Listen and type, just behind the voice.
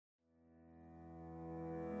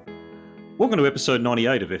Welcome to episode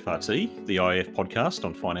 98 of FRT, the IIF podcast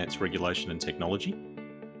on finance, regulation and technology.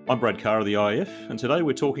 I'm Brad Carr of the IIF, and today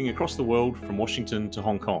we're talking across the world from Washington to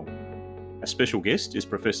Hong Kong. Our special guest is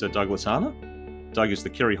Professor Douglas Arner. Doug is the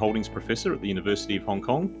Kerry Holdings Professor at the University of Hong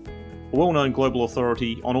Kong, a well-known global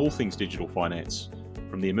authority on all things digital finance,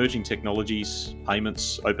 from the emerging technologies,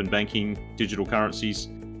 payments, open banking, digital currencies,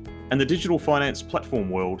 and the digital finance platform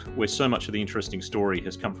world where so much of the interesting story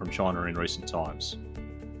has come from China in recent times.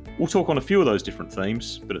 We'll talk on a few of those different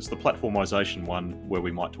themes, but it's the platformisation one where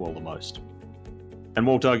we might dwell the most. And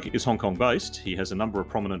while Doug is Hong Kong based, he has a number of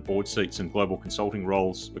prominent board seats and global consulting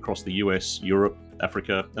roles across the US, Europe,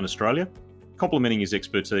 Africa and Australia, complementing his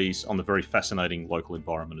expertise on the very fascinating local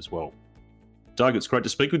environment as well. Doug, it's great to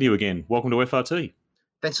speak with you again. Welcome to FRT.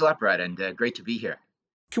 Thanks a lot, Brad, and great to be here.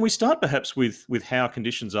 Can we start perhaps with how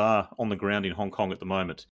conditions are on the ground in Hong Kong at the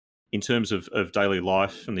moment, in terms of daily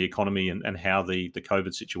life and the economy and how the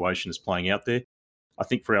COVID situation is playing out there? I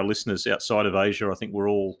think for our listeners outside of Asia, I think we're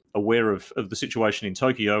all aware of the situation in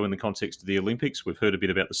Tokyo in the context of the Olympics. We've heard a bit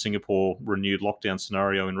about the Singapore renewed lockdown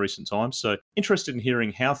scenario in recent times. So interested in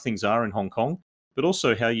hearing how things are in Hong Kong, but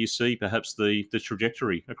also how you see perhaps the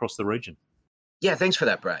trajectory across the region. Yeah, thanks for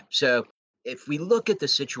that, Brad. So if we look at the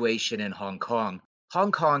situation in Hong Kong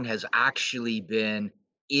has actually been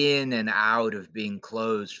in and out of being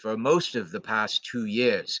closed for most of the past 2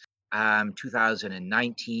 years.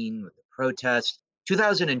 2019 with the protests,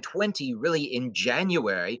 2020 really in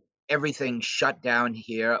January, everything shut down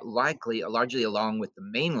here, largely along with the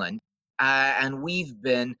mainland, and we've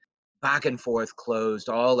been back and forth closed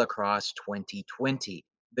all across 2020.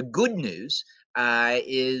 The good news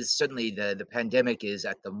is certainly the pandemic is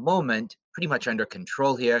at the moment pretty much under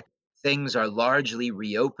control here. Things are largely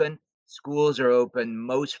reopened. Schools are open.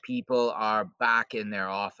 Most people are back in their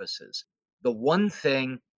offices. The one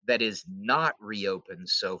thing that is not reopened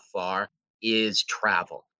so far is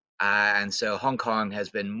travel. And so Hong Kong has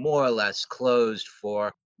been more or less closed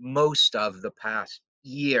for most of the past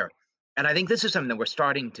year. And I think this is something that we're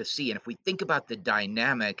starting to see. And if we think about the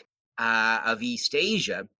dynamic of East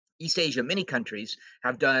Asia, many countries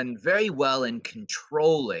have done very well in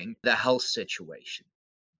controlling the health situation.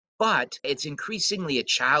 But it's increasingly a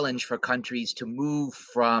challenge for countries to move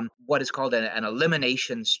from what is called an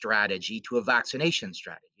elimination strategy to a vaccination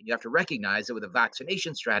strategy. And you have to recognize that with a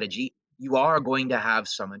vaccination strategy, you are going to have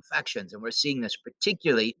some infections. And we're seeing this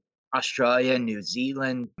particularly Australia, New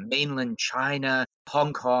Zealand, mainland China,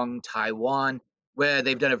 Hong Kong, Taiwan, where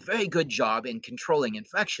they've done a very good job in controlling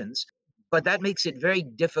infections. But that makes it very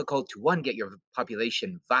difficult to, one, get your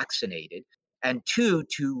population vaccinated, and two,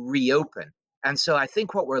 to reopen. And so I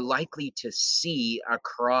think what we're likely to see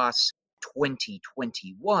across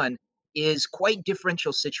 2021 is quite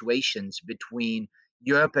differential situations between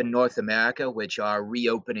Europe and North America, which are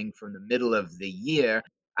reopening from the middle of the year.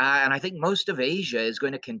 And I think most of Asia is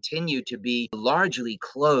going to continue to be largely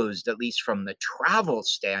closed, at least from the travel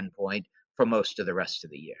standpoint, for most of the rest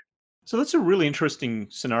of the year. So that's a really interesting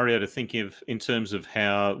scenario to think of in terms of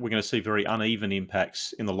how we're going to see very uneven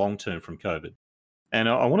impacts in the long term from COVID. And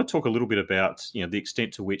I want to talk a little bit about the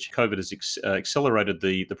extent to which COVID has accelerated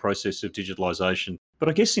the process of digitalisation. But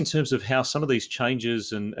I guess in terms of how some of these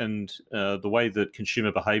changes and the way that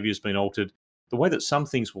consumer behaviour has been altered, the way that some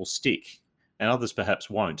things will stick and others perhaps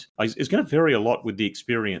won't, is going to vary a lot with the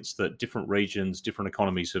experience that different regions, different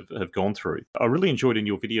economies have gone through. I really enjoyed in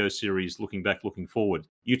your video series, Looking Back, Looking Forward,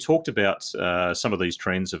 you talked about some of these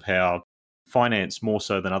trends of how finance, more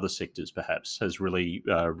so than other sectors perhaps, has really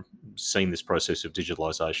seen this process of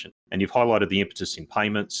digitalisation. And you've highlighted the impetus in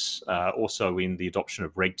payments, also in the adoption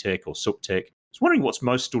of RegTech or SupTech. I was wondering what's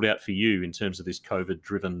most stood out for you in terms of this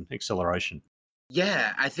COVID-driven acceleration.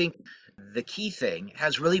 Yeah, I think the key thing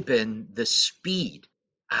has really been the speed.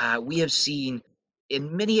 We have seen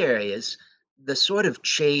in many areas the sort of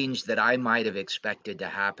change that I might have expected to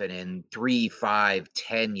happen in 3, 5,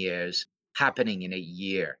 10 years happening in a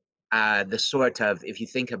year. The sort of, if you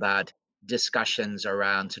think about discussions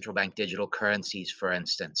around central bank digital currencies, for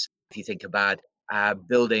instance, if you think about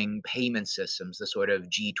building payment systems, the sort of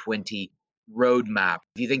G20 roadmap,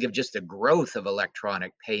 if you think of just the growth of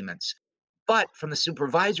electronic payments. But from the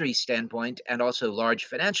supervisory standpoint and also large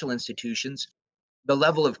financial institutions, the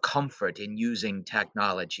level of comfort in using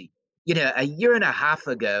technology. A year and a half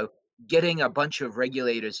ago, getting a bunch of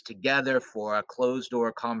regulators together for a closed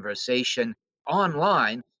door conversation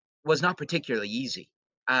online was not particularly easy.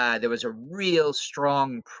 There was a real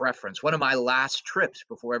strong preference. One of my last trips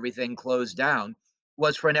before everything closed down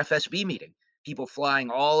was for an FSB meeting. People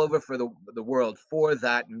flying all over for the world for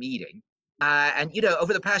that meeting. And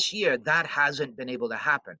over the past year, that hasn't been able to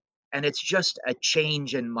happen. And it's just a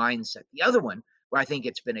change in mindset. The other one, where I think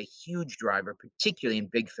it's been a huge driver, particularly in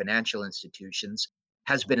big financial institutions,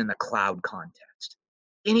 has been in the cloud context.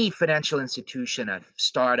 Any financial institution, a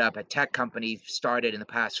startup, a tech company started in the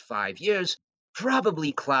past 5 years,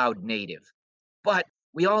 probably cloud native. But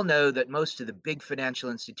we all know that most of the big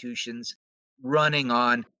financial institutions running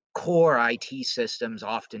on core IT systems,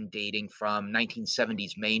 often dating from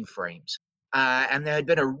 1970s mainframes. And there had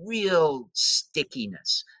been a real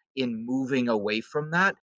stickiness in moving away from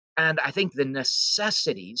that. And I think the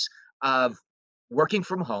necessities of working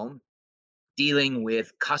from home, dealing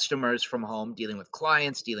with customers from home, dealing with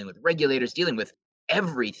clients, dealing with regulators, dealing with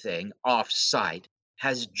everything off-site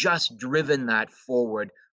has just driven that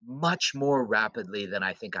forward much more rapidly than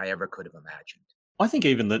I think I ever could have imagined. I think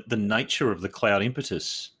even the nature of the cloud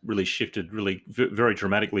impetus really shifted very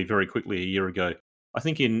dramatically, very quickly a year ago. I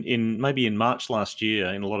think in maybe in March last year,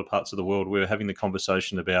 in a lot of parts of the world, we were having the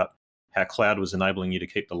conversation about how cloud was enabling you to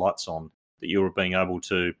keep the lights on, that you were being able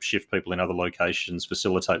to shift people in other locations,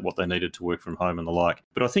 facilitate what they needed to work from home and the like.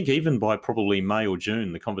 But I think even by probably May or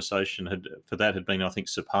June, the conversation had been, I think,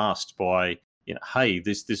 surpassed by, hey,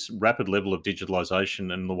 this rapid level of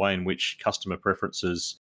digitalization and the way in which customer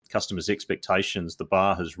preferences, customers' expectations, the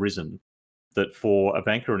bar has risen, that for a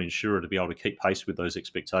banker and insurer to be able to keep pace with those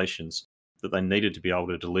expectations, that they needed to be able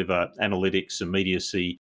to deliver analytics,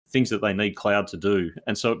 immediacy, things that they need cloud to do.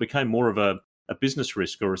 And so it became more of a business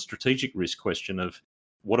risk or a strategic risk question of,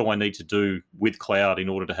 what do I need to do with cloud in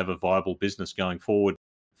order to have a viable business going forward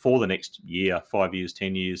for the next year, 5 years,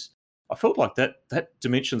 10 years? I felt like that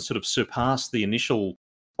dimension sort of surpassed the initial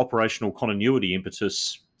operational continuity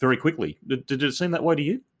impetus very quickly. Did it seem that way to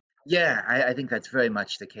you? Yeah, I think that's very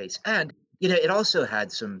much the case. And it also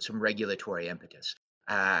had some regulatory impetus.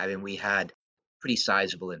 I mean, we had pretty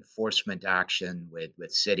sizable enforcement action with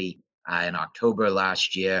Citi in October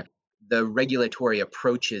last year. The regulatory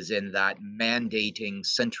approaches in that mandating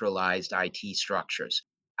centralized IT structures,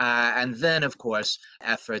 and then of course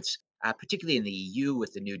efforts, particularly in the EU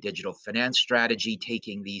with the new digital finance strategy,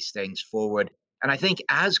 taking these things forward. And I think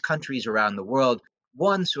as countries around the world,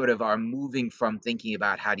 one sort of are moving from thinking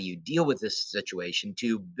about how do you deal with this situation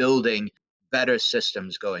to building better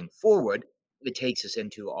systems going forward, it takes us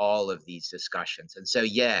into all of these discussions. And so,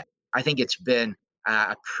 yeah, I think it's been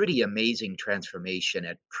a pretty amazing transformation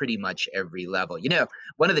at pretty much every level.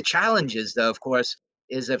 One of the challenges, though, of course,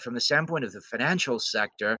 is that from the standpoint of the financial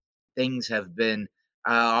sector, things have been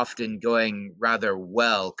often going rather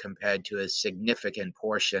well compared to a significant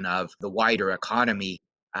portion of the wider economy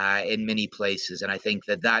in many places. And I think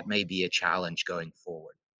that that may be a challenge going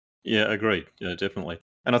forward. Yeah, agreed. Yeah, definitely.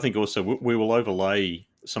 And I think also we will overlay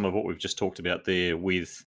some of what we've just talked about there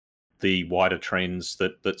with the wider trends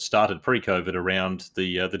that started pre-COVID around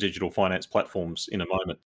the digital finance platforms in a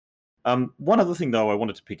moment. One other thing, though, I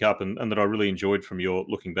wanted to pick up and that I really enjoyed from your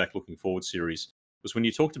Looking Back, Looking Forward series was when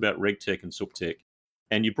you talked about RegTech and SupTech,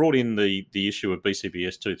 and you brought in the issue of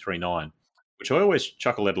BCBS 239, which I always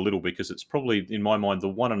chuckle at a little because it's probably, in my mind, the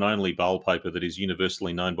one and only bail paper that is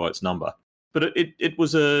universally known by its number. But it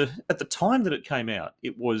was at the time that it came out,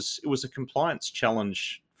 it was a compliance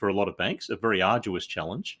challenge for a lot of banks, a very arduous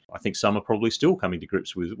challenge. I think some are probably still coming to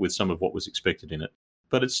grips with some of what was expected in it.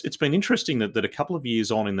 But it's been interesting that a couple of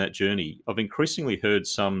years on in that journey, I've increasingly heard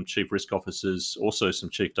some chief risk officers, also some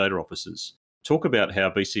chief data officers, talk about how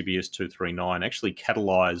BCBS 239 actually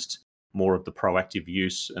catalyzed more of the proactive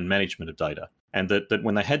use and management of data. And that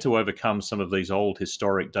when they had to overcome some of these old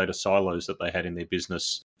historic data silos that they had in their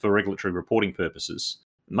business for regulatory reporting purposes,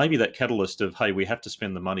 maybe that catalyst of, hey, we have to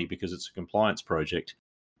spend the money because it's a compliance project,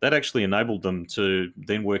 that actually enabled them to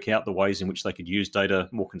then work out the ways in which they could use data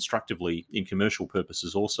more constructively in commercial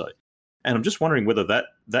purposes also. And I'm just wondering whether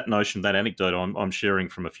that notion, that anecdote I'm sharing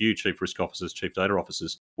from a few chief risk officers, chief data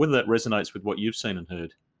officers, whether that resonates with what you've seen and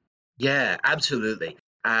heard. Yeah, absolutely.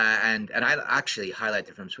 And I actually highlight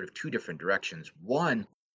it from sort of two different directions. One,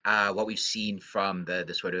 what we've seen from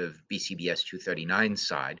the sort of BCBS 239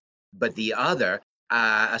 side, but the other,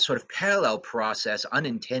 a sort of parallel process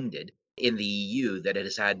unintended in the EU that it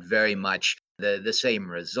has had very much the same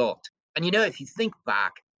result. And if you think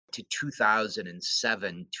back to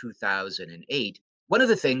 2007, 2008, one of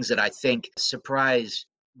the things that I think surprised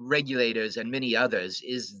regulators and many others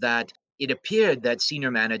is that it appeared that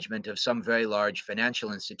senior management of some very large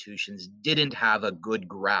financial institutions didn't have a good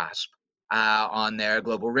grasp on their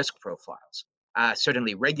global risk profiles.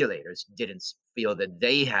 Certainly, regulators didn't feel that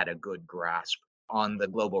they had a good grasp on the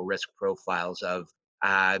global risk profiles of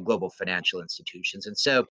global financial institutions. And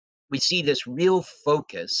so we see this real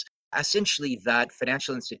focus, essentially, that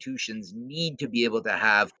financial institutions need to be able to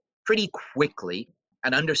have pretty quickly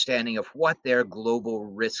an understanding of what their global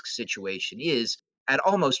risk situation is at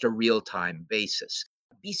almost a real-time basis.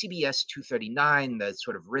 BCBS 239, the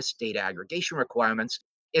sort of risk data aggregation requirements,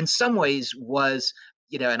 in some ways was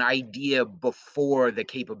an idea before the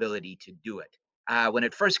capability to do it. When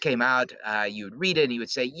it first came out, you would read it and you would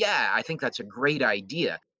say, yeah, I think that's a great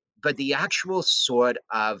idea. But the actual sort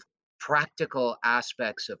of practical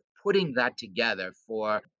aspects of putting that together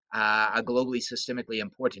for a globally systemically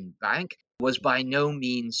important bank was by no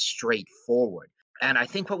means straightforward. And I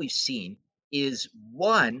think what we've seen is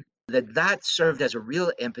one, that served as a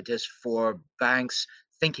real impetus for banks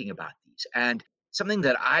thinking about these. And something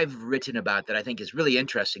that I've written about that I think is really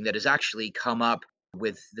interesting that has actually come up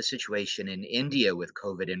with the situation in India with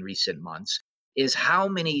COVID in recent months is how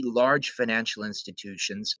many large financial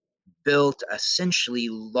institutions built essentially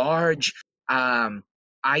large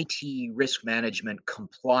IT risk management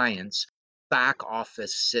compliance back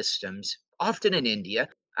office systems, often in India,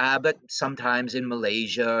 but sometimes in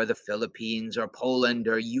Malaysia or the Philippines or Poland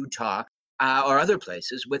or Utah or other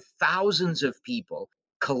places with thousands of people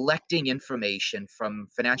collecting information from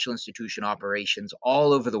financial institution operations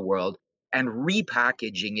all over the world and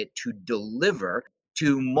repackaging it to deliver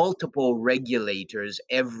to multiple regulators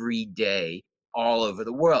every day all over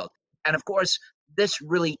the world. And of course, this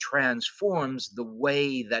really transforms the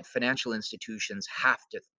way that financial institutions have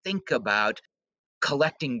to think about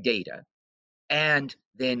collecting data. And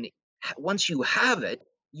then once you have it,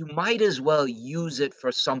 you might as well use it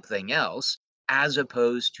for something else as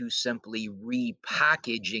opposed to simply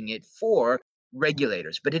repackaging it for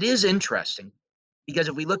regulators. But it is interesting because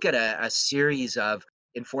if we look at a series of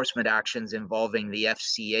enforcement actions involving the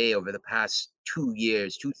FCA over the past 2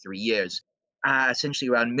 years, 3 years, essentially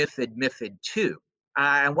around MiFID 2.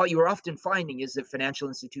 And what you are often finding is that financial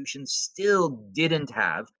institutions still didn't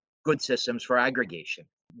have good systems for aggregation.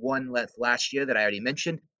 One last year that I already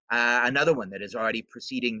mentioned, another one that is already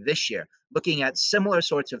proceeding this year, looking at similar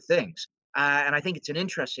sorts of things. And I think it's an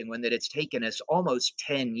interesting one that it's taken us almost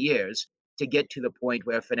 10 years to get to the point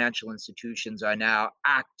where financial institutions are now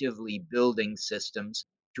actively building systems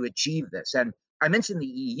to achieve this. And I mentioned the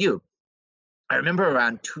EU. I remember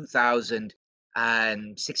around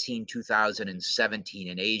 2016, 2017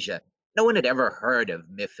 in Asia, no one had ever heard of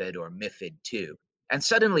MiFID or MiFID 2. And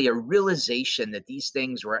suddenly a realization that these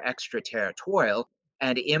things were extraterritorial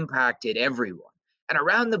and impacted everyone. And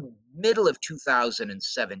around the middle of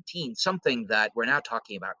 2017, something that we're now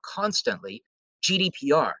talking about constantly,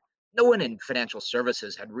 GDPR. No one in financial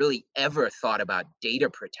services had really ever thought about data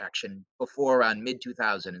protection before around mid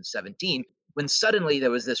 2017 when suddenly there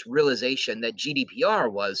was this realization that GDPR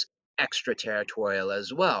was extraterritorial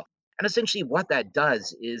as well. And essentially, what that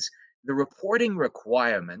does is the reporting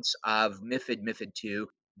requirements of MiFID 2,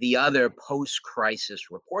 the other post crisis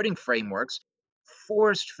reporting frameworks,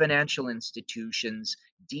 forced financial institutions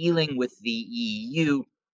dealing with the EU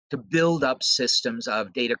to build up systems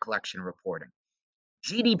of data collection reporting.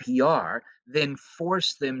 GDPR then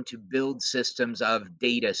forced them to build systems of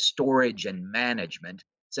data storage and management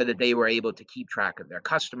so that they were able to keep track of their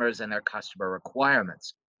customers and their customer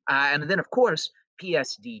requirements. And then, of course,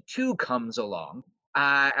 PSD2 comes along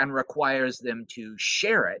and requires them to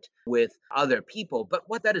share it with other people. But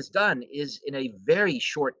what that has done is in a very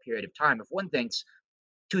short period of time, if one thinks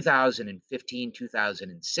 2015,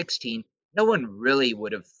 2016, no one really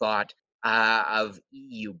would have thought of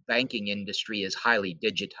EU banking industry as highly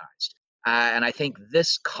digitized. And I think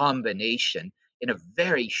this combination in a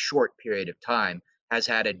very short period of time has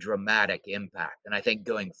had a dramatic impact. And I think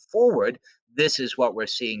going forward, this is what we're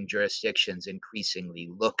seeing jurisdictions increasingly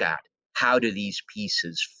look at. How do these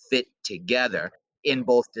pieces fit together in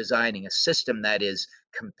both designing a system that is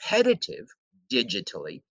competitive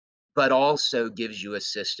digitally, but also gives you a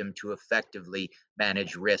system to effectively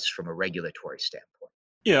manage risks from a regulatory standpoint?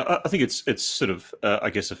 Yeah, I think it's sort of,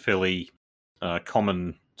 I guess, a fairly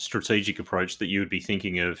common strategic approach that you would be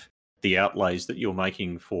thinking of the outlays that you're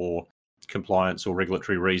making for compliance or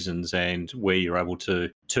regulatory reasons and where you're able to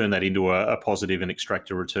turn that into a positive and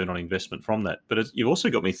extract a return on investment from that. But you've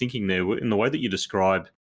also got me thinking there in the way that you describe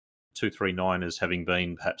 239 as having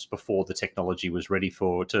been perhaps before the technology was ready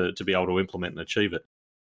to be able to implement and achieve it.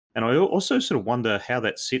 And I also sort of wonder how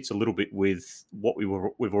that sits a little bit with what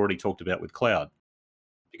we've already talked about with cloud.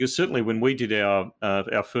 Because certainly when we did our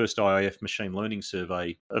first IIF machine learning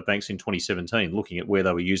survey of banks in 2017, looking at where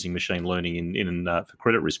they were using machine learning for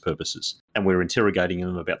credit risk purposes, and we were interrogating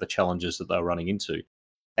them about the challenges that they were running into.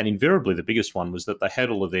 And invariably, the biggest one was that they had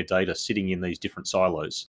all of their data sitting in these different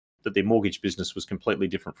silos, that their mortgage business was completely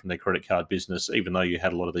different from their credit card business, even though you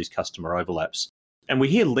had a lot of these customer overlaps. And we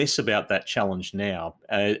hear less about that challenge now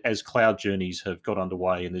as cloud journeys have got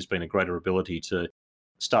underway and there's been a greater ability to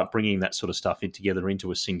start bringing that sort of stuff together into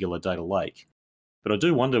a singular data lake. But I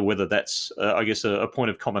do wonder whether that's, I guess, a point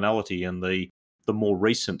of commonality in the more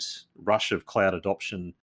recent rush of cloud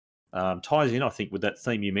adoption ties in, I think, with that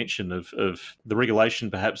theme you mentioned of the regulation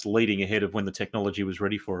perhaps leading ahead of when the technology was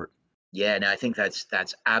ready for it. Yeah, no, I think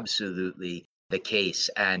that's absolutely the case.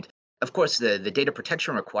 And of course, the data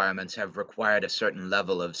protection requirements have required a certain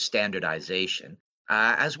level of standardization,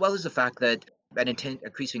 as well as the fact that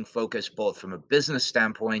increasing focus, both from a business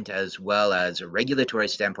standpoint as well as a regulatory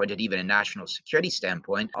standpoint, and even a national security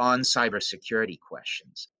standpoint, on cybersecurity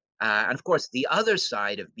questions. And of course, the other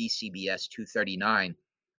side of BCBS 239,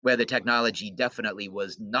 where the technology definitely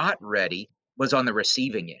was not ready, was on the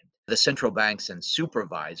receiving end. The central banks and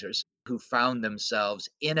supervisors who found themselves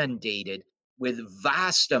inundated with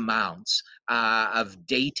vast amounts of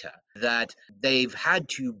data that they've had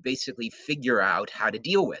to basically figure out how to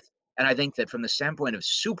deal with. And I think that from the standpoint of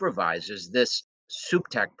supervisors, this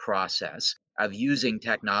SupTech process of using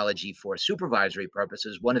technology for supervisory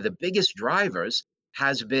purposes, one of the biggest drivers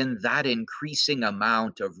has been that increasing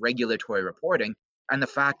amount of regulatory reporting and the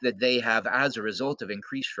fact that they have, as a result of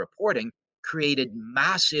increased reporting, created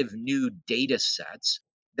massive new data sets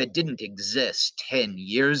that didn't exist 10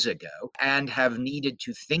 years ago and have needed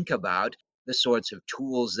to think about the sorts of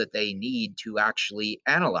tools that they need to actually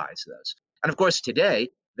analyze those. And of course, today,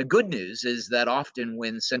 the good news is that often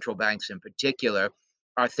when central banks in particular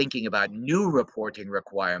are thinking about new reporting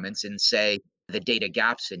requirements in, say, the Data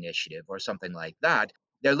Gaps Initiative or something like that,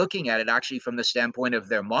 they're looking at it actually from the standpoint of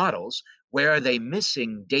their models. Where are they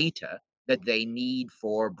missing data that they need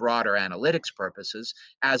for broader analytics purposes,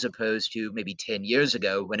 as opposed to maybe 10 years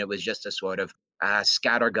ago when it was just a sort of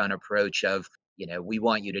scattergun approach of, we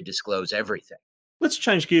want you to disclose everything. Let's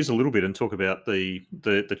change gears a little bit and talk about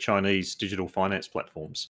the Chinese digital finance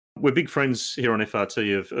platforms. We're big friends here on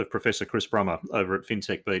FRT of Professor Chris Brummer over at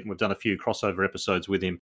FinTech Beat, and we've done a few crossover episodes with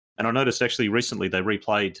him. And I noticed actually recently they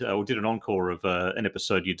replayed or did an encore of an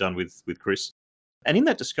episode you'd done with Chris. And in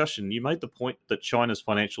that discussion, you made the point that China's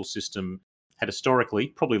financial system had historically,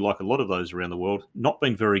 probably like a lot of those around the world, not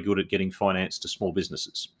been very good at getting finance to small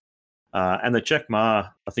businesses. And that Jack Ma,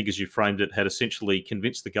 I think as you framed it, had essentially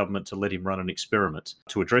convinced the government to let him run an experiment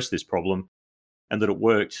to address this problem, and that it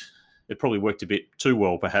worked. It probably worked a bit too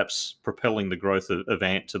well, perhaps, propelling the growth of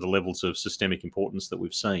Ant to the levels of systemic importance that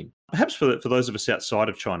we've seen. Perhaps for those of us outside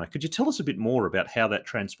of China, could you tell us a bit more about how that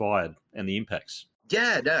transpired and the impacts?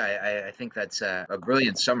 Yeah, no, I think that's a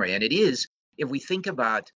brilliant summary. And it is, if we think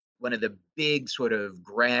about one of the big sort of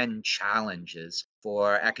grand challenges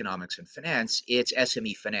for economics and finance, it's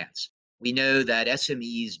SME finance. We know that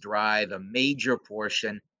SMEs drive a major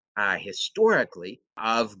portion historically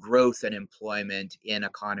of growth and employment in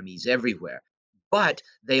economies everywhere. But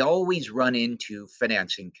they always run into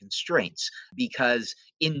financing constraints because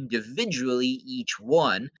individually each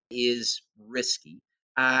one is risky,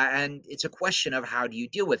 and it's a question of how do you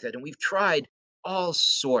deal with it. And we've tried all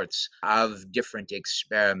sorts of different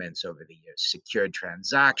experiments over the years. Secured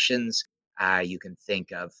transactions, you can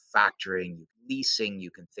think of factoring, leasing,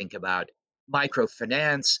 you can think about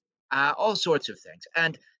microfinance, all sorts of things.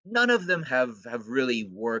 And none of them have really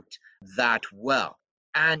worked that well.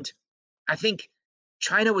 And I think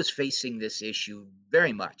China was facing this issue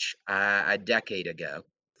very much a decade ago.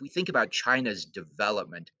 If we think about China's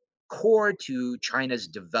development, core to China's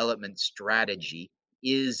development strategy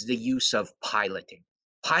is the use of piloting.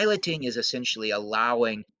 Piloting is essentially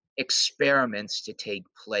allowing experiments to take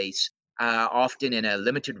place, often in a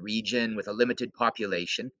limited region with a limited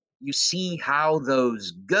population. You see how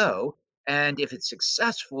those go. And if it's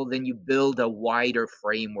successful, then you build a wider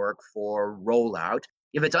framework for rollout.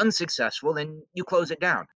 If it's unsuccessful, then you close it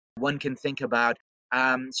down. One can think about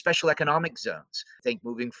special economic zones. Think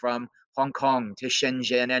moving from Hong Kong to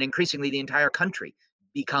Shenzhen, and increasingly the entire country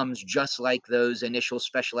becomes just like those initial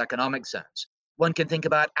special economic zones. One can think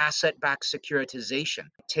about asset backed securitization.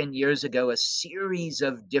 10 years ago, a series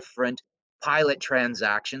of different pilot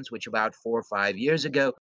transactions, which about 4 or 5 years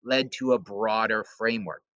ago led to a broader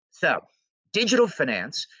framework. So, digital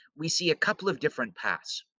finance, we see a couple of different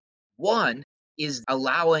paths. One is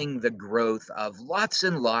allowing the growth of lots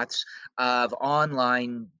and lots of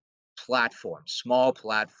online platforms, small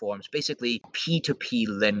platforms, basically P2P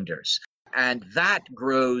lenders. And that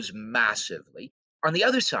grows massively. On the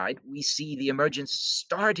other side, we see the emergence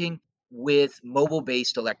starting with mobile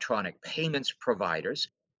based electronic payments providers.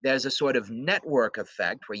 There's a sort of network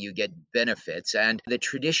effect where you get benefits, and the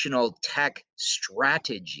traditional tech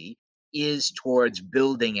strategy is towards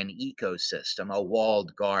building an ecosystem, a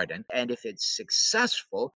walled garden. And if it's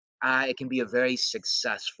successful, it can be a very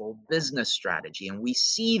successful business strategy. And we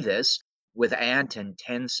see this with Ant and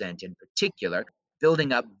Tencent in particular,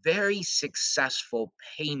 building up very successful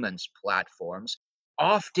payments platforms,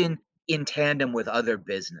 often in tandem with other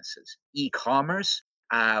businesses, e commerce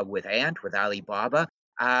with Ant, with Alibaba,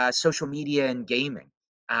 social media and gaming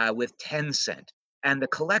with Tencent, and the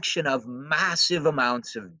collection of massive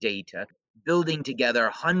amounts of data, building together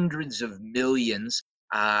hundreds of millions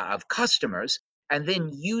of customers, and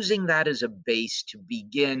then using that as a base to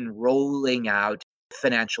begin rolling out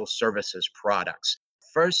financial services products.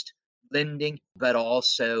 First, lending, but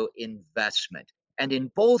also investment. And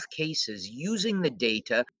in both cases, using the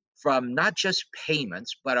data from not just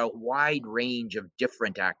payments, but a wide range of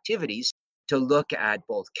different activities to look at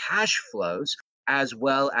both cash flows as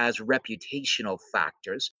well as reputational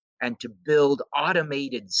factors and to build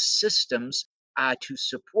automated systems to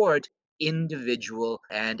support individual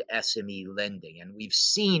and SME lending. And we've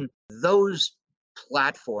seen those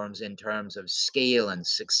platforms in terms of scale and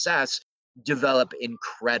success develop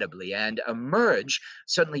incredibly and emerge,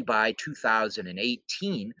 certainly by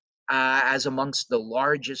 2018, as amongst the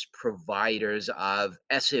largest providers of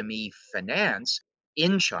SME finance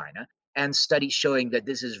in China, and studies showing that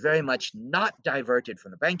this is very much not diverted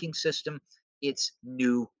from the banking system, it's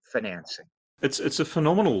new financing. It's a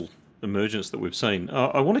phenomenal emergence that we've seen.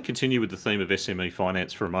 I want to continue with the theme of SME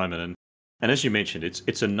finance for a moment, and as you mentioned,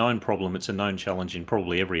 it's a known problem, it's a known challenge in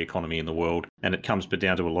probably every economy in the world, and it comes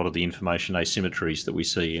down to a lot of the information asymmetries that we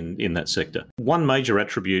see in that sector. One major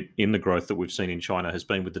attribute in the growth that we've seen in China has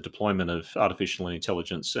been with the deployment of artificial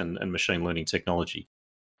intelligence and machine learning technology.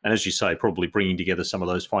 And as you say, probably bringing together some of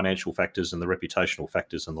those financial factors and the reputational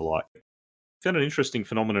factors and the like. Found an interesting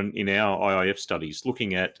phenomenon in our IIF studies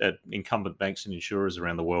looking at incumbent banks and insurers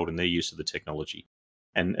around the world and their use of the technology.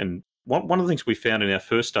 And one of the things we found in our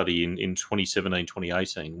first study in 2017,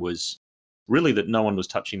 2018 was really that no one was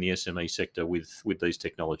touching the SME sector with these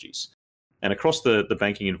technologies. And across the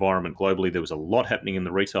banking environment globally, there was a lot happening in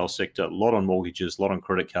the retail sector, a lot on mortgages, a lot on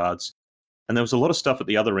credit cards. And there was a lot of stuff at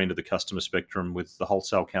the other end of the customer spectrum with the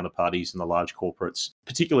wholesale counterparties and the large corporates,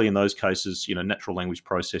 particularly in those cases, natural language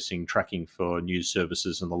processing, tracking for news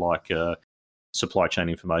services and the like, supply chain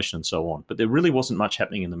information and so on. But there really wasn't much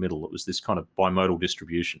happening in the middle. It was this kind of bimodal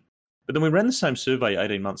distribution. But then we ran the same survey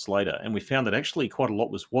 18 months later, and we found that actually quite a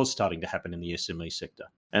lot was starting to happen in the SME sector.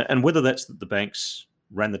 And whether that's that the banks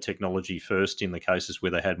ran the technology first in the cases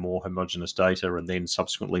where they had more homogenous data and then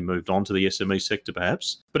subsequently moved on to the SME sector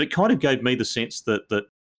perhaps. But it kind of gave me the sense that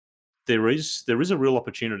there is a real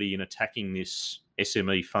opportunity in attacking this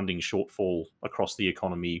SME funding shortfall across the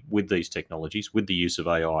economy with these technologies, with the use of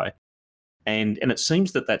AI. And it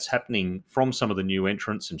seems that that's happening from some of the new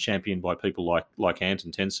entrants and championed by people like Ant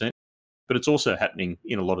and Tencent, but it's also happening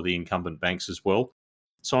in a lot of the incumbent banks as well.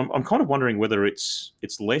 So I'm kind of wondering whether it's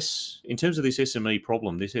less in terms of this SME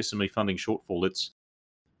problem, this SME funding shortfall.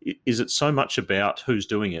 Is it so much about who's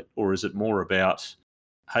doing it, or is it more about,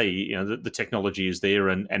 hey, the technology is there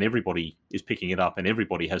and everybody is picking it up and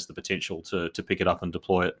everybody has the potential to pick it up and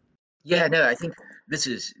deploy it? Yeah, no, I think this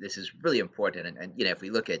is really important. And if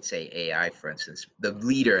we look at, say, AI, for instance, the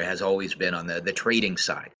leader has always been on the trading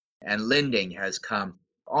side, and lending has come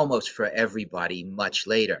almost for everybody much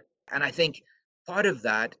later. And I think part of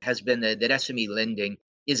that has been that SME lending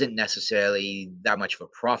isn't necessarily that much of a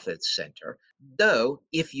profit center. Though,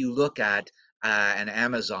 if you look at an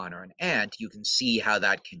Amazon or an Ant, you can see how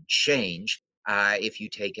that can change if you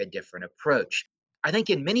take a different approach. I think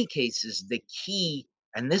in many cases, the key,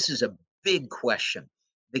 and this is a big question,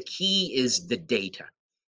 the key is the data.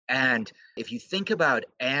 And if you think about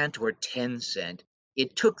Ant or Tencent,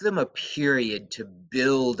 it took them a period to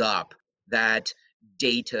build up that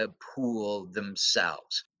data pool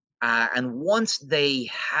themselves. And once they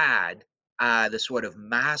had the sort of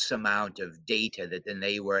mass amount of data that then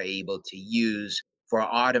they were able to use for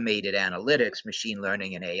automated analytics, machine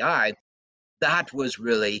learning, and AI, that was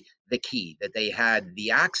really the key, that they had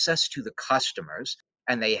the access to the customers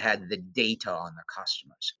and they had the data on the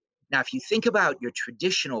customers. Now, if you think about your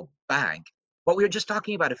traditional bank, what we were just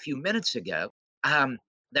talking about a few minutes ago,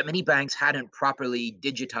 that many banks hadn't properly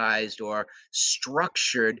digitized or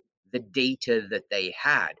structured the data that they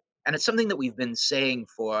had. And it's something that we've been saying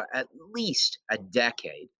for at least a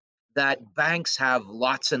decade, that banks have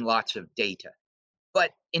lots and lots of data.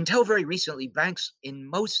 But until very recently, banks in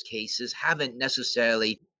most cases haven't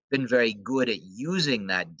necessarily been very good at using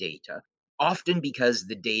that data, often because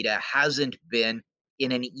the data hasn't been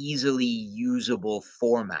in an easily usable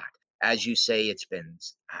format. As you say, it's been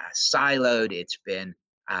siloed, it's been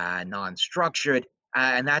non-structured,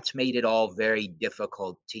 and that's made it all very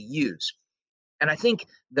difficult to use. And I think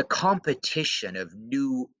the competition of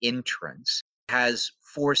new entrants has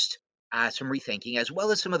forced some rethinking, as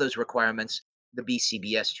well as some of those requirements. The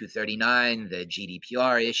BCBS 239, the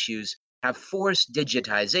GDPR issues have forced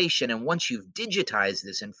digitization. And once you've digitized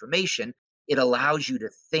this information, it allows you to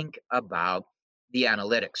think about the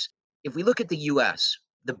analytics. If we look at the US,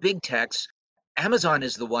 the big techs, Amazon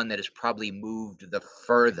is the one that has probably moved the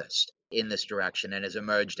furthest in this direction and has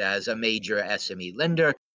emerged as a major SME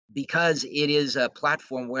lender because it is a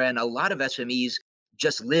platform wherein a lot of SMEs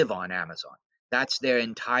just live on Amazon. That's their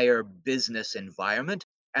entire business environment.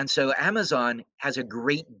 And so Amazon has a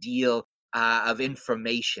great deal of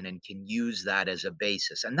information and can use that as a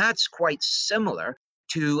basis. And that's quite similar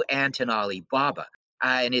to Ant and Alibaba.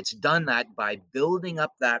 And it's done that by building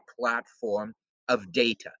up that platform of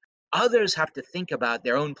data. Others have to think about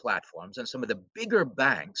their own platforms, and some of the bigger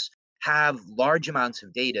banks have large amounts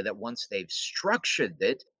of data that once they've structured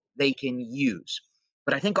it, they can use.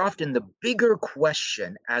 But I think often the bigger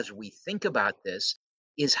question as we think about this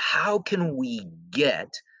is how can we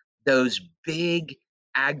get those big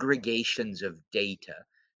aggregations of data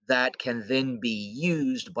that can then be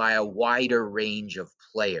used by a wider range of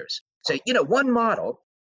players? So, one model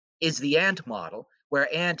is the Ant model,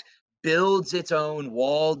 where Ant builds its own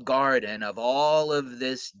walled garden of all of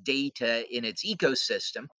this data in its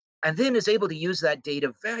ecosystem, and then is able to use that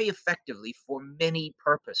data very effectively for many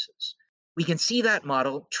purposes. We can see that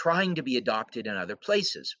model trying to be adopted in other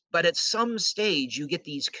places, but at some stage, you get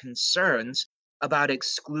these concerns about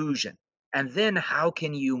exclusion. And then how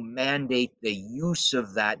can you mandate the use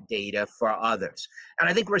of that data for others? And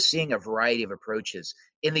I think we're seeing a variety of approaches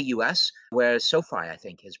in the US, where SoFi, I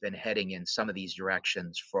think, has been heading in some of these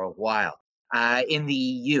directions for a while. In the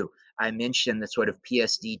EU, I mentioned the sort of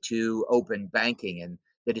PSD2 open banking and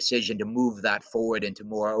the decision to move that forward into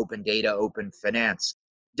more open data, open finance.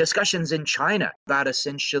 Discussions in China about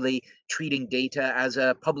essentially treating data as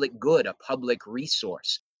a public good, a public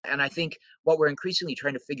resource. And I think what we're increasingly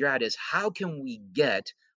trying to figure out is how can we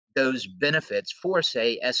get those benefits for,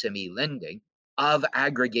 say, SME lending of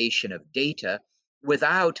aggregation of data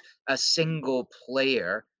without a single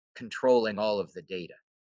player controlling all of the data.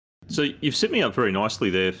 So you've set me up very nicely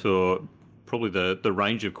there for probably the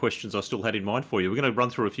range of questions I still had in mind for you. We're going to run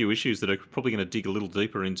through a few issues that are probably going to dig a little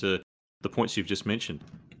deeper into the points you've just mentioned.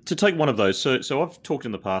 To take one of those, so I've talked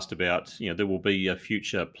in the past about, there will be a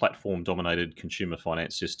future platform-dominated consumer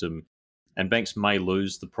finance system, and banks may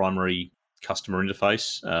lose the primary customer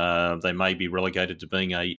interface. They may be relegated to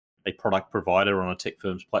being a product provider on a tech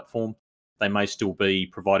firm's platform. They may still be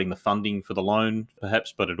providing the funding for the loan,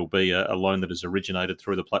 perhaps, but it'll be a loan that is originated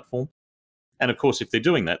through the platform. And of course, if they're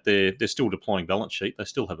doing that, they're still deploying balance sheet. They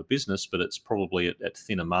still have a business, but it's probably at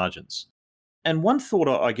thinner margins. And one thought,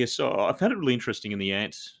 I guess, I found it really interesting in the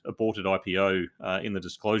Ant aborted IPO in the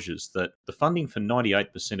disclosures that the funding for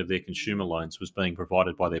 98% of their consumer loans was being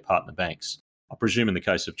provided by their partner banks. I presume in the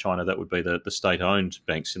case of China, that would be the state-owned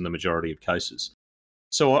banks in the majority of cases.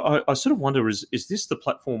 So I sort of wonder, is this the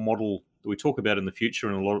platform model that we talk about in the future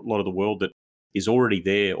in a lot of the world that is already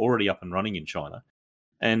there, already up and running in China?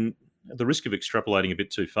 And the risk of extrapolating a bit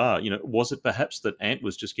too far, was it perhaps that Ant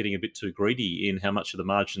was just getting a bit too greedy in how much of the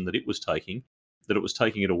margin that it was taking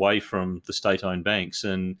it away from the state-owned banks,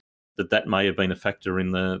 and that may have been a factor in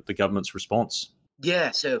the government's response? Yeah,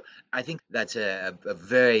 so I think that's a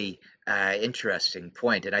very interesting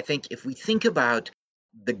point. And I think if we think about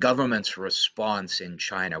the government's response in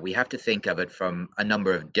China, we have to think of it from a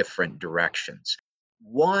number of different directions.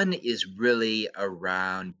 One is really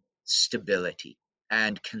around stability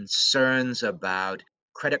and concerns about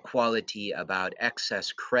credit quality, about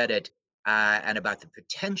excess credit, and about the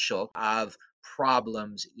potential of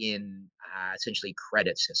problems in essentially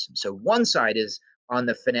credit systems. So one side is on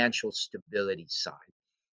the financial stability side.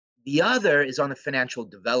 The other is on the financial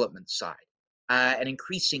development side. An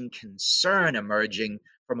increasing concern emerging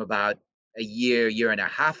from about a year and a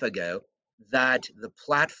half ago that the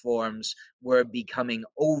platforms were becoming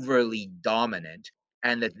overly dominant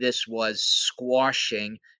and that this was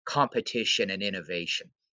squashing competition and innovation,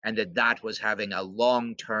 and that was having a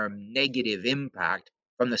long-term negative impact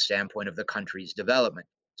from the standpoint of the country's development.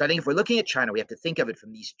 So I think if we're looking at China, we have to think of it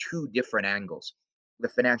from these two different angles: the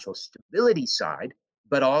financial stability side,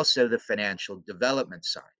 but also the financial development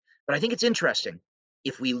side. But I think it's interesting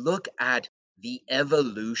if we look at the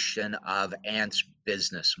evolution of Ant's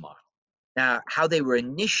business model. Now, how they were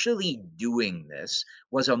initially doing this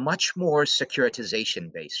was a much more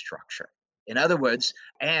securitization based structure. In other words,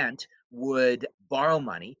 Ant would borrow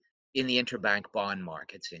money in the interbank bond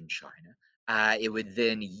markets in China. It would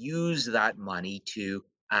then use that money to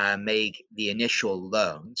make the initial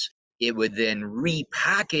loans. It would then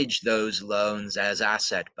repackage those loans as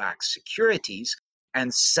asset backed securities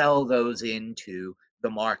and sell those into the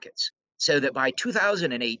markets. So that by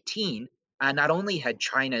 2018, not only had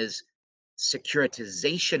China's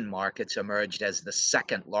securitization markets emerged as the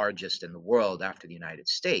second largest in the world after the United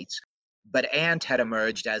States, but Ant had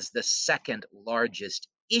emerged as the second largest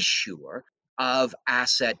issuer of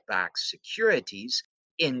asset backed securities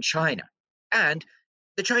in China. And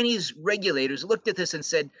the Chinese regulators looked at this and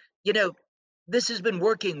said, you know, this has been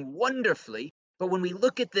working wonderfully, but when we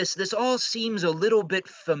look at this, this all seems a little bit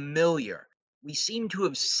familiar. We seem to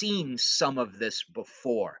have seen some of this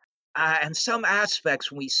before. And some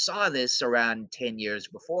aspects, when we saw this around 10 years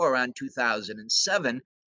before, around 2007,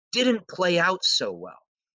 didn't play out so well.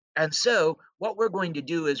 And so, what we're going to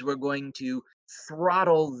do is we're going to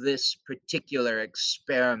throttle this particular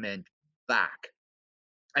experiment back.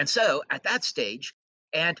 And so at that stage,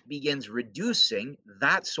 Ant begins reducing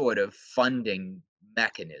that sort of funding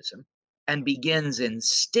mechanism and begins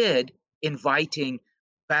instead inviting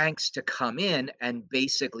banks to come in and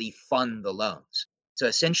basically fund the loans. So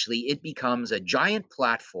essentially, it becomes a giant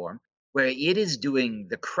platform where it is doing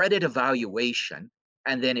the credit evaluation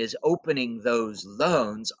and then is opening those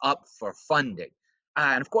loans up for funding.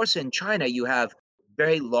 And of course, in China, you have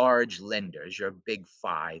very large lenders, your big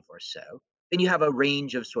five or so. Then you have a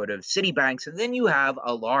range of sort of city banks, and then you have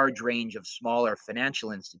a large range of smaller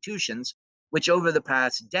financial institutions, which over the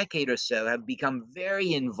past decade or so have become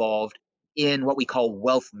very involved in what we call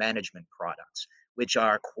wealth management products, which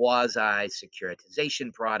are quasi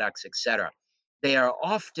securitization products, etc. They are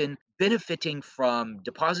often benefiting from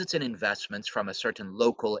deposits and investments from a certain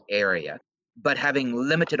local area, but having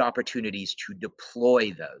limited opportunities to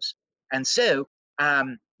deploy those. And so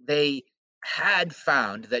they had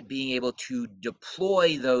found that being able to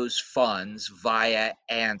deploy those funds via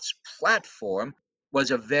Ant's platform was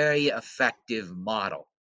a very effective model.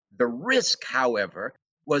 The risk, however,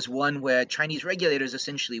 was one where Chinese regulators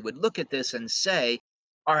essentially would look at this and say,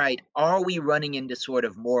 all right, are we running into sort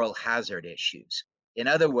of moral hazard issues? In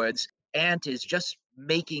other words, Ant is just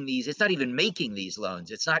making these, it's not even making these loans,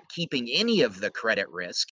 it's not keeping any of the credit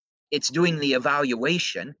risk, it's doing the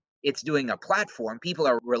evaluation, it's doing a platform. People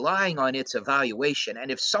are relying on its evaluation.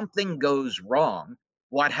 And if something goes wrong,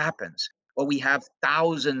 what happens? Well, we have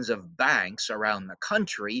thousands of banks around the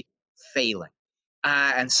country failing.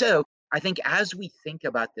 And so I think as we think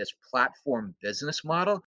about this platform business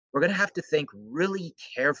model, we're going to have to think really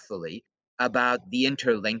carefully about the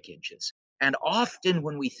interlinkages. And often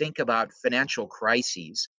when we think about financial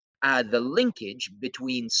crises, the linkage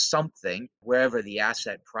between something, wherever the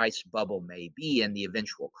asset price bubble may be, and the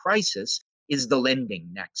eventual crisis is the lending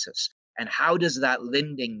nexus. And how does that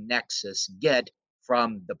lending nexus get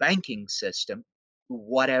from the banking system to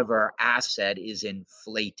whatever asset is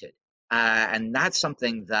inflated? And that's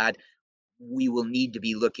something that we will need to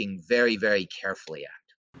be looking very, very carefully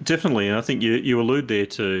at. Definitely, and I think you allude there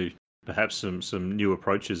to perhaps some new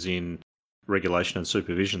approaches in regulation and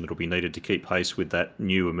supervision that will be needed to keep pace with that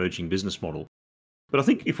new emerging business model. But I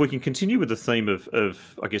think if we can continue with the theme of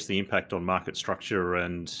I guess, the impact on market structure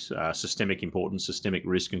and systemic importance, systemic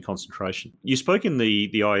risk and concentration. You spoke in the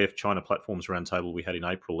IF China Platforms Roundtable we had in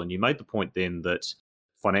April, and you made the point then that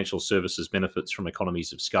financial services benefits from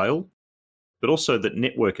economies of scale, but also that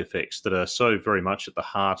network effects that are so very much at the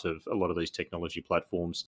heart of a lot of these technology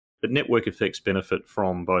platforms, that network effects benefit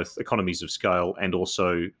from both economies of scale and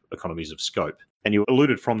also economies of scope. And you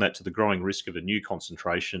alluded from that to the growing risk of a new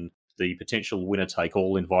concentration, the potential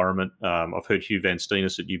winner-take-all environment. I've heard Hugh Van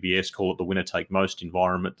Steenis at UBS call it the winner-take-most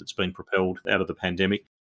environment that's been propelled out of the pandemic.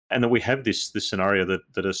 And that we have this scenario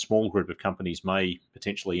that a small group of companies may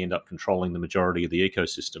potentially end up controlling the majority of the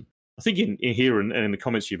ecosystem. I think in here and in the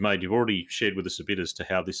comments you've made, you've already shared with us a bit as to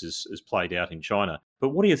how this is played out in China. But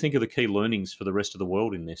what do you think are the key learnings for the rest of the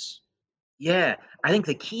world in this? Yeah, I think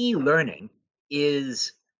the key learning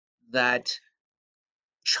is that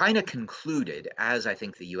China concluded, as I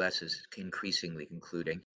think the US is increasingly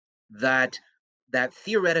concluding, that that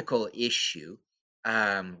theoretical issue,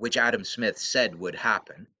 which Adam Smith said would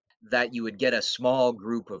happen, that you would get a small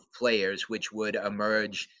group of players which would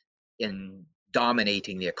emerge in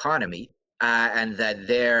dominating the economy, and that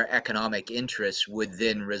their economic interests would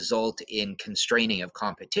then result in constraining of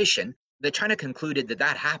competition, that China concluded that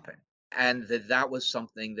that happened and that that was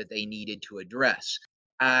something that they needed to address.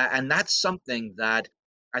 And that's something that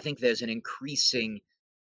I think there's an increasing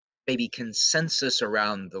maybe consensus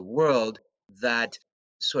around the world that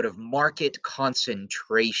sort of market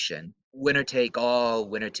concentration, winner take all,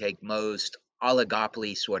 winner take most,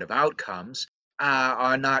 oligopoly sort of outcomes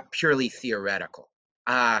are not purely theoretical.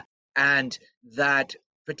 Uh, and that,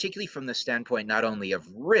 particularly from the standpoint not only of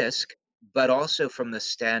risk, but also from the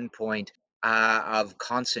standpoint of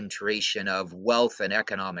concentration of wealth and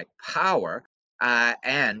economic power,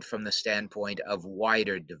 and from the standpoint of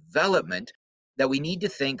wider development, that we need to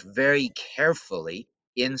think very carefully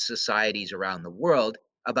in societies around the world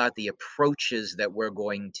about the approaches that we're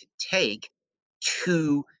going to take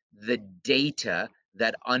to the data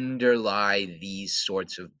that underlie these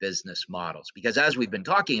sorts of business models. Because as we've been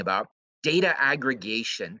talking about, data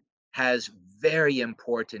aggregation has very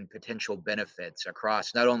important potential benefits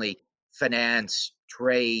across not only finance,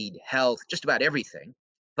 trade, health, just about everything,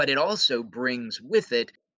 but it also brings with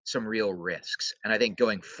it some real risks. And I think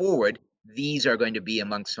going forward, these are going to be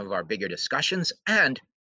amongst some of our bigger discussions, and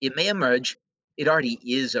it may emerge, it already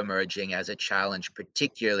is emerging as a challenge,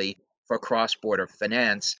 particularly for cross border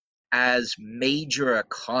finance, as major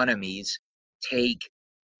economies take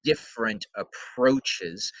different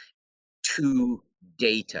approaches to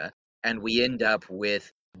data. And we end up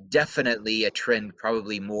with definitely a trend,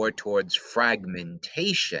 probably more towards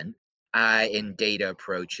fragmentation in data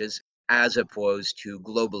approaches, as opposed to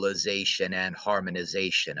globalization and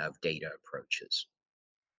harmonization of data approaches.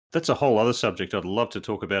 That's a whole other subject I'd love to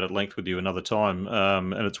talk about at length with you another time.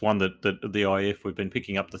 And it's one that the IF, we've been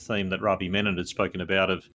picking up the theme that Ravi Menon had spoken about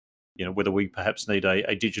of, whether we perhaps need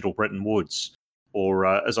a digital Bretton Woods, or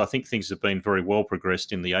as I think things have been very well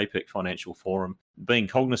progressed in the APEC Financial Forum, being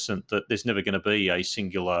cognizant that there's never going to be a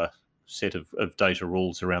singular set of data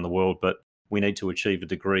rules around the world, but we need to achieve a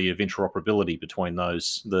degree of interoperability between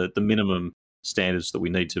those, the minimum standards that we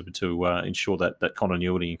need to ensure that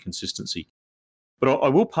continuity and consistency. But I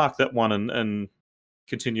will park that one and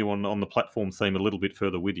continue on the platform theme a little bit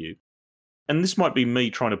further with you. And this might be me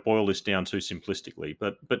trying to boil this down too simplistically,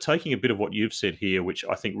 but taking a bit of what you've said here, which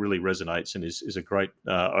I think really resonates and is a great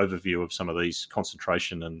overview of some of these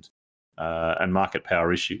concentration and market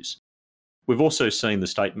power issues. We've also seen the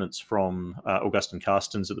statements from Augustin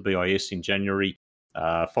Carstens at the BIS in January,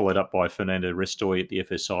 followed up by Fernando Restoy at the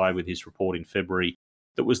FSI with his report in February,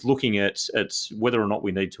 that was looking at whether or not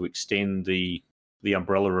we need to extend the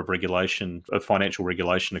umbrella of regulation, of financial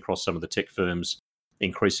regulation across some of the tech firms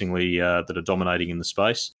increasingly that are dominating in the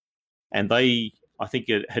space. And they, I think,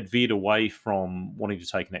 it had veered away from wanting to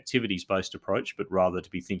take an activities-based approach, but rather to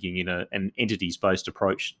be thinking in an entities-based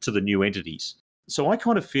approach to the new entities. So I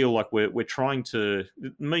kind of feel like we're trying to,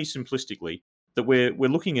 me simplistically, that we're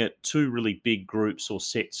looking at two really big groups or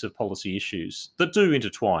sets of policy issues that do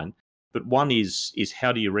intertwine. But one is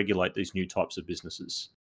how do you regulate these new types of businesses?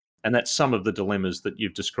 And that's some of the dilemmas that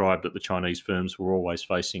you've described that the Chinese firms were always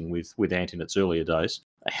facing with Ant in its earlier days.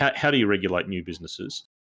 How do you regulate new businesses?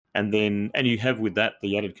 And you have with that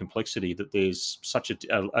the added complexity that there's such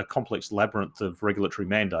a complex labyrinth of regulatory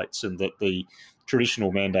mandates, and that the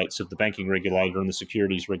traditional mandates of the banking regulator and the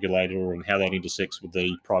securities regulator and how that intersects with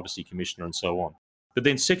the privacy commissioner and so on. But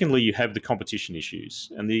then secondly, you have the competition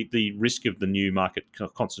issues and the risk of the new market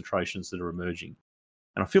concentrations that are emerging.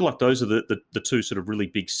 And I feel like those are the two sort of really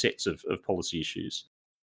big sets of policy issues.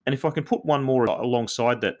 And if I can put one more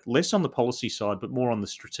alongside that, less on the policy side, but more on the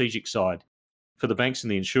strategic side, for the banks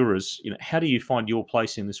and the insurers, how do you find your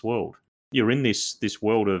place in this world? You're in this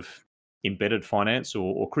world of embedded finance,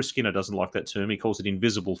 or Chris Skinner doesn't like that term. He calls it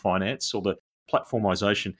invisible finance, or the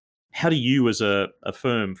platformization. How do you, as a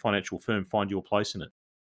financial firm, find your place in it?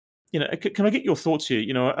 Can I get your thoughts here?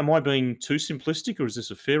 Am I being too simplistic, or is this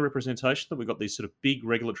a fair representation that we've got these sort of big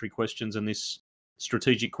regulatory questions and this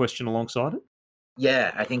strategic question alongside it?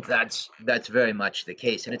 Yeah, I think that's very much the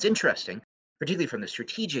case. And it's interesting, particularly from the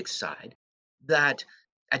strategic side, that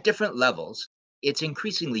at different levels, it's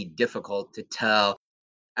increasingly difficult to tell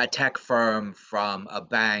a tech firm from a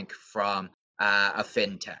bank from a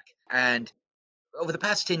fintech. And over the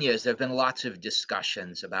past 10 years, there have been lots of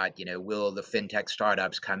discussions about, will the fintech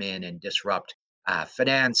startups come in and disrupt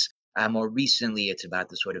finance? More recently, it's about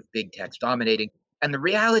the sort of big techs dominating. And the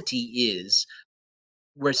reality is,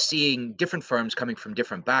 we're seeing different firms coming from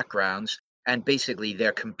different backgrounds, and basically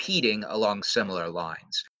they're competing along similar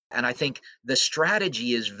lines. And I think the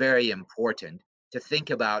strategy is very important to think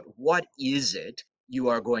about what is it you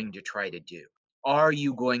are going to try to do? Are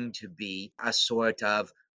you going to be a sort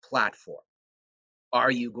of platform?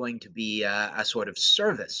 Are you going to be a sort of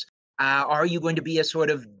service? Are you going to be a sort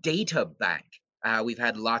of data bank? We've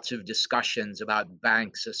had lots of discussions about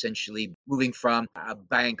banks essentially moving from a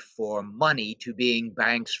bank for money to being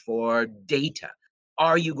banks for data.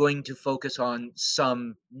 Are you going to focus on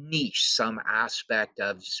some niche, some aspect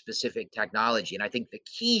of specific technology? And I think the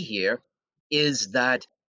key here is that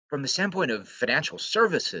From the standpoint of financial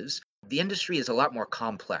services, the industry is a lot more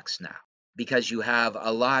complex now because you have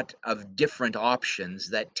a lot of different options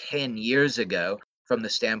that 10 years ago, from the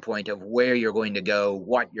standpoint of where you're going to go,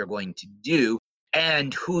 what you're going to do,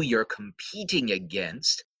 and who you're competing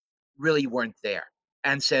against, really weren't there.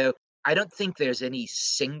 And so I don't think there's any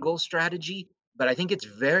single strategy, but I think it's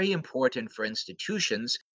very important for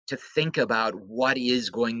institutions to think about what is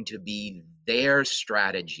going to be their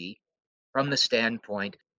strategy from the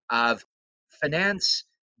standpoint of finance,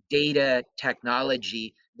 data,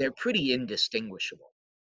 technology, they're pretty indistinguishable.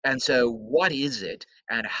 And so, what is it,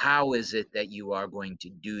 and how is it that you are going to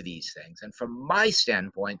do these things? And from my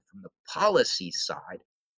standpoint, from the policy side,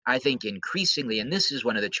 I think increasingly, and this is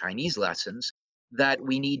one of the Chinese lessons, that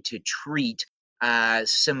we need to treat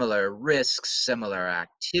similar risks, similar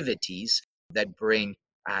activities that bring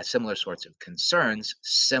similar sorts of concerns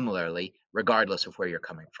similarly, regardless of where you're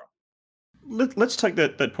coming from. Let's take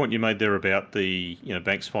that point you made there about the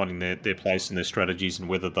banks finding their place and their strategies and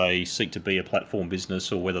whether they seek to be a platform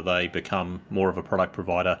business or whether they become more of a product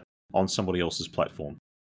provider on somebody else's platform.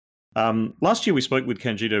 Last year we spoke with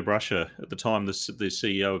Candido Bracha, at the time the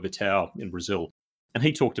CEO of Itaú in Brazil, and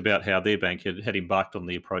he talked about how their bank had embarked on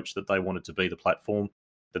the approach that they wanted to be the platform,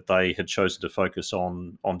 that they had chosen to focus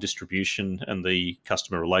on distribution and the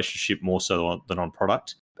customer relationship more so than on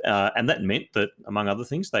product. And that meant that, among other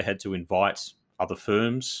things, they had to invite other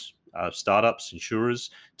firms, startups, insurers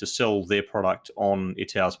to sell their product on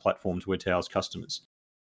Itaú's platform to Itaú's customers.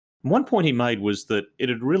 And one point he made was that it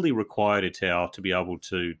had really required Itaú to be able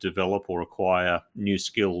to develop or acquire new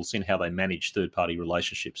skills in how they manage third-party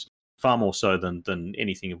relationships, far more so than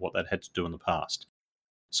anything of what they'd had to do in the past.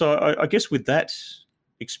 So I guess with that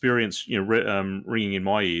experience, ringing in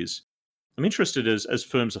my ears, I'm interested as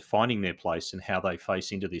firms are finding their place and how they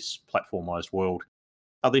face into this platformized world.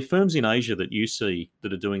 Are there firms in Asia that you see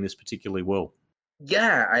that are doing this particularly well?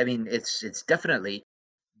 Yeah, I mean, it's definitely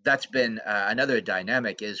that's been another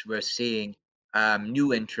dynamic is we're seeing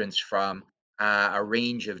new entrants from a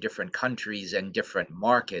range of different countries and different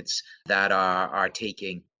markets that are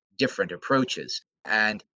taking different approaches.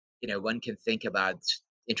 And one can think about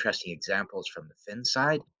interesting examples from the fin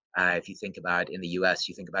side. If you think about in the U.S.,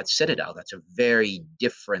 you think about Citadel. That's a very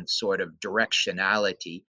different sort of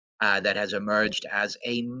directionality that has emerged as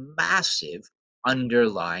a massive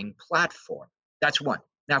underlying platform. That's one.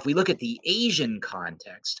 Now, if we look at the Asian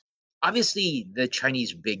context, obviously the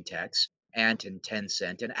Chinese big techs, Ant and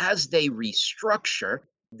Tencent, and as they restructure,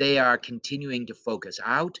 they are continuing to focus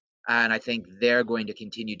out. And I think they're going to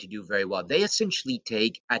continue to do very well. They essentially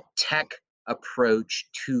take a tech approach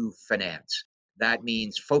to finance. That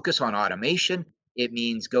means focus on automation. It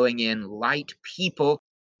means going in light people,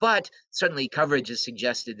 but certainly coverage has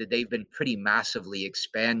suggested that they've been pretty massively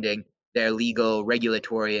expanding their legal,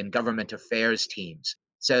 regulatory, and government affairs teams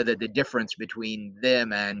so that the difference between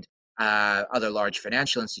them and other large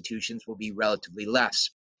financial institutions will be relatively less.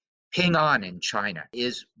 Ping An in China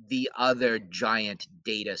is the other giant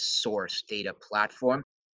data source, data platform.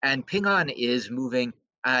 And Ping An is moving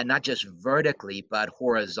not just vertically, but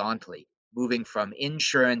horizontally, moving from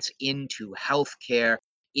insurance into healthcare,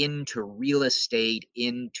 into real estate,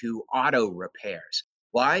 into auto repairs.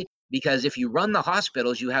 Why? Because if you run the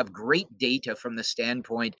hospitals, you have great data from the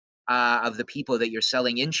standpoint of the people that you're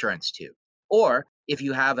selling insurance to. Or if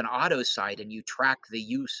you have an auto site and you track the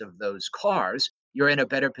use of those cars, you're in a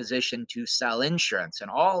better position to sell insurance. And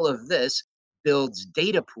all of this builds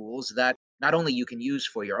data pools that not only you can use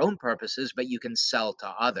for your own purposes, but you can sell to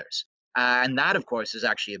others. And that, of course, is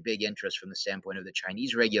actually a big interest from the standpoint of the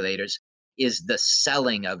Chinese regulators, is the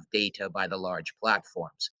selling of data by the large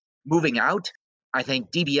platforms. Moving out, I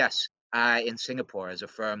think DBS in Singapore is a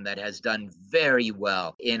firm that has done very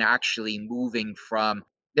well in actually moving from,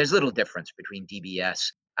 there's little difference between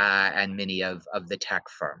DBS and many of the tech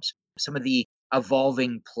firms. Some of the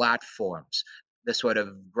evolving platforms, the sort of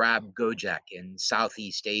Grab Gojek in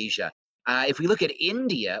Southeast Asia. If we look at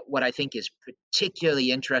India, what I think is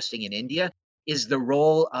particularly interesting in India is the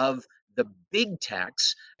role of the big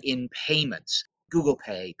techs in payments, Google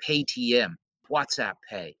Pay, Paytm, WhatsApp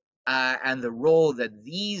Pay, and the role that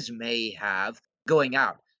these may have going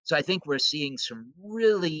out. So I think we're seeing some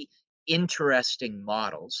really interesting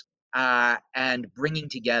models and bringing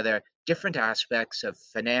together different aspects of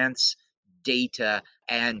finance, data,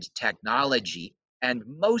 and technology, and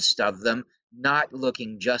most of them not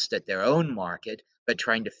looking just at their own market, but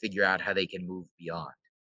trying to figure out how they can move beyond.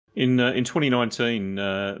 In 2019,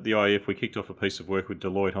 the IEF, we kicked off a piece of work with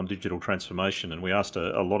Deloitte on digital transformation, and we asked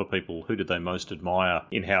a lot of people who did they most admire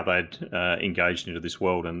in how they'd engaged into this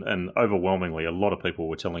world, and overwhelmingly, a lot of people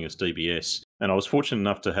were telling us DBS. And I was fortunate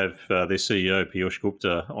enough to have their CEO, Piyush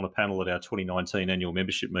Gupta, on a panel at our 2019 annual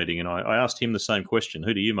membership meeting. And I asked him the same question: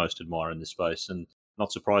 who do you most admire in this space? And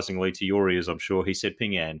not surprisingly to your ears, I'm sure, he said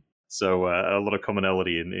Ping An. So a lot of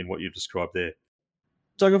commonality in what you've described there.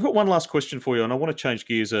 Doug, I've got one last question for you, and I want to change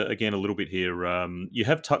gears again a little bit here. You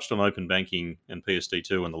have touched on open banking and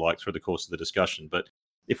PSD2 and the like through the course of the discussion, but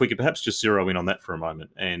if we could perhaps just zero in on that for a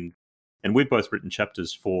moment. And we've both written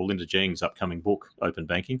chapters for Linda Jiang's upcoming book, Open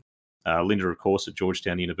Banking. Linda, of course, at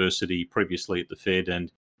Georgetown University, previously at the Fed,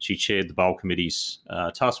 and she chaired the Bowl Committee's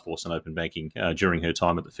task force on open banking during her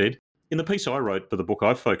time at the Fed. In the piece I wrote for the book,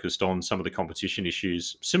 I focused on some of the competition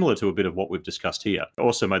issues, similar to a bit of what we've discussed here. I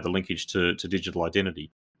also made the linkage to digital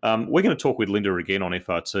identity. We're going to talk with Linda again on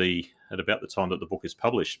FRT at about the time that the book is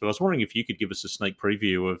published, but I was wondering if you could give us a sneak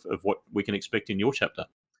preview of what we can expect in your chapter.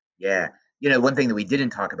 Yeah. One thing that we didn't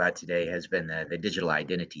talk about today has been the digital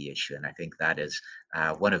identity issue. And I think that is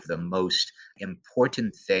one of the most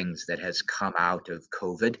important things that has come out of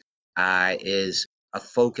COVID is a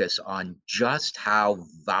focus on just how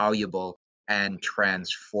valuable and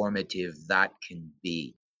transformative that can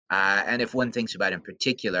be. And if one thinks about in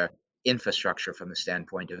particular infrastructure from the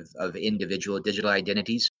standpoint of individual digital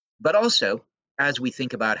identities, but also as we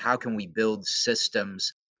think about how can we build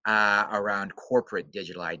systems around corporate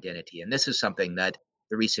digital identity. And this is something that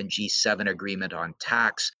the recent G7 agreement on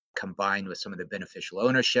tax, combined with some of the beneficial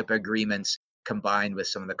ownership agreements, combined with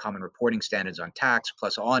some of the common reporting standards on tax,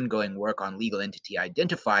 plus ongoing work on legal entity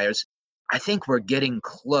identifiers, I think we're getting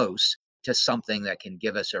close to something that can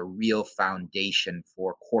give us a real foundation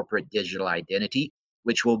for corporate digital identity,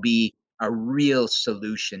 which will be a real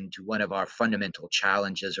solution to one of our fundamental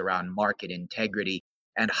challenges around market integrity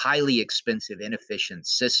and highly expensive, inefficient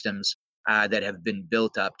systems that have been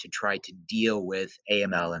built up to try to deal with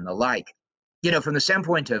AML and the like. From the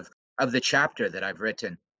standpoint of the chapter that I've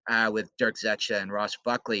written with Dirk Zetsche and Ross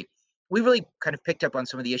Buckley, we really kind of picked up on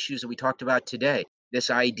some of the issues that we talked about today. This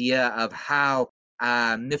idea of how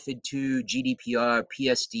MiFID II, GDPR,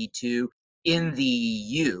 PSD2 in the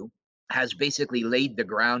EU has basically laid the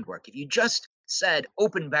groundwork. If you just said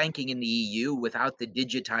open banking in the EU without the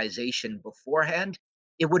digitization beforehand,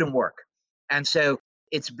 it wouldn't work. And so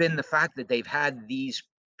it's been the fact that they've had these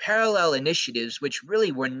parallel initiatives, which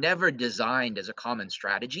really were never designed as a common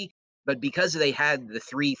strategy. But because they had the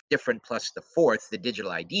three different plus the fourth, the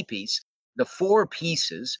digital ID piece, the four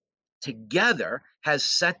pieces together has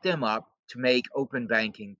set them up to make open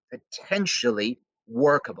banking potentially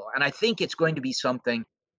workable. And I think it's going to be something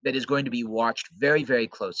that is going to be watched very, very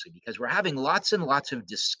closely because we're having lots and lots of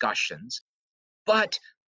discussions, but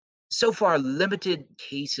so far limited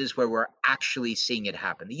cases where we're actually seeing it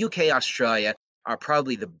happen. The UK, Australia are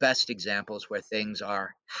probably the best examples where things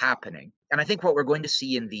are happening. And I think what we're going to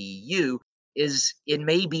see in the EU is it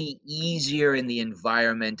may be easier in the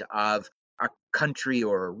environment of a country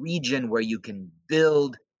or a region where you can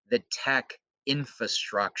build the tech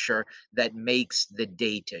infrastructure that makes the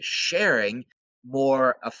data sharing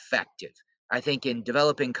more effective. I think in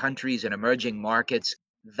developing countries and emerging markets,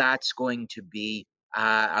 that's going to be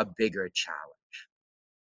a bigger challenge.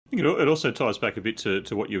 It also ties back a bit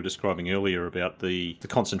to what you were describing earlier about the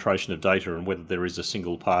concentration of data and whether there is a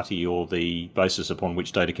single party or the basis upon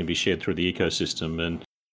which data can be shared through the ecosystem.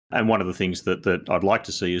 And one of the things that I'd like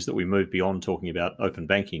to see is that we move beyond talking about open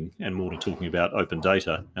banking and more to talking about open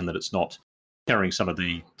data, and that it's not carrying some of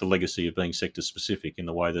the legacy of being sector specific in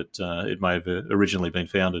the way that it may have originally been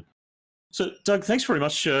founded. So, Doug, thanks very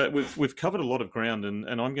much. We've covered a lot of ground,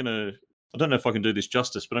 and I don't know if I can do this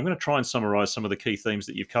justice, but I'm going to try and summarize some of the key themes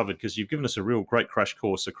that you've covered because you've given us a real great crash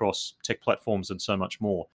course across tech platforms and so much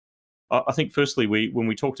more. I think, firstly, when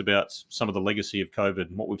we talked about some of the legacy of COVID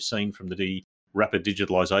and what we've seen from the rapid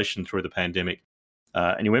digitalization through the pandemic,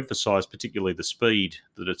 and you emphasised particularly the speed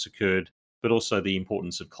that it's occurred, but also the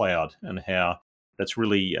importance of cloud and how that's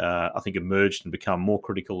really, I think, emerged and become more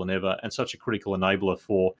critical than ever and such a critical enabler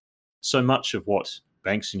for so much of what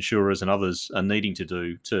banks, insurers, and others are needing to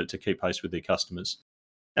do to keep pace with their customers.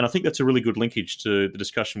 And I think that's a really good linkage to the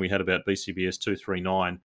discussion we had about BCBS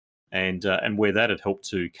 239 and where that had helped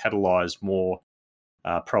to catalyse more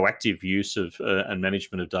proactive use of and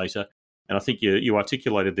management of data. And I think you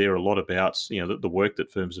articulated there a lot about the work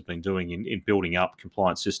that firms have been doing in building up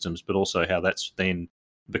compliance systems, but also how that's then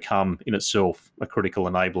become in itself a critical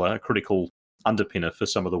enabler, a critical underpinner for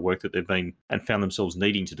some of the work that they've been and found themselves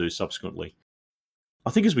needing to do subsequently.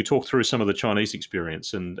 I think as we talk through some of the Chinese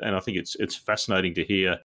experience, and I think it's fascinating to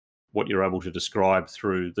hear what you're able to describe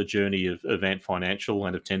through the journey of Ant Financial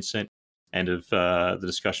and of Tencent, and of the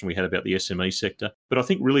discussion we had about the SME sector. But I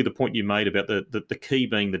think really the point you made about the key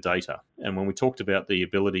being the data. And when we talked about the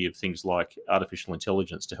ability of things like artificial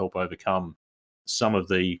intelligence to help overcome some of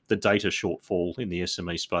the data shortfall in the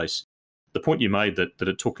SME space, the point you made that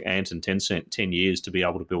it took Ant and Tencent 10 years to be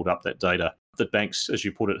able to build up that data, that banks, as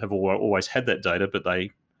you put it, have always had that data, but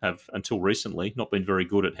they have, until recently, not been very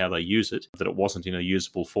good at how they use it, that it wasn't in a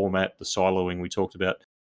usable format, the siloing we talked about.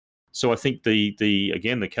 So I think the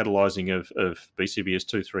catalysing of BCBS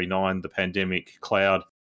 239, the pandemic, cloud,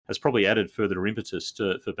 has probably added further impetus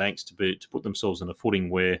for banks to put themselves on a footing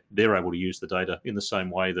where they're able to use the data in the same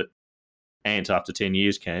way that Ant after 10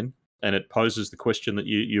 years can. And it poses the question that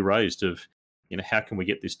you raised of, how can we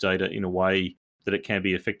get this data in a way that it can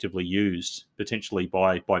be effectively used, potentially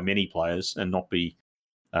by many players, and not be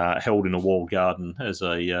held in a walled garden as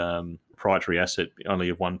a proprietary asset only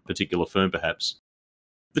of one particular firm, perhaps.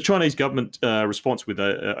 The Chinese government response with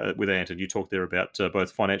Ant, and you talked there about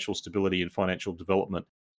both financial stability and financial development,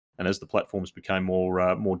 and as the platforms became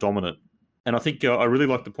more dominant. And I think I really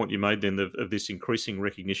like the point you made then of this increasing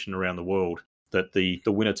recognition around the world that the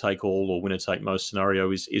winner-take-all or winner-take-most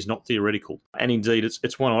scenario is not theoretical. And indeed,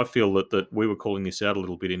 it's one I feel that we were calling this out a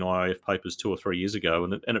little bit in IIF papers 2 or 3 years ago,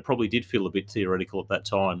 and it probably did feel a bit theoretical at that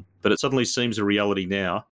time. But it suddenly seems a reality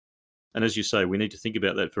now. And as you say, we need to think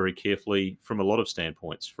about that very carefully from a lot of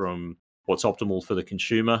standpoints, from what's optimal for the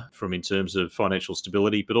consumer, from in terms of financial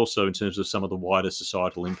stability, but also in terms of some of the wider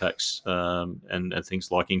societal impacts and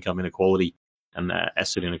things like income inequality and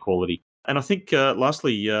asset inequality. And I think,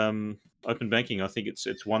 lastly, open banking, I think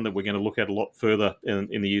it's one that we're going to look at a lot further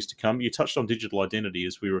in the years to come. You touched on digital identity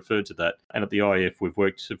as we referred to that. And at the IIF, we've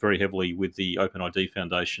worked very heavily with the Open ID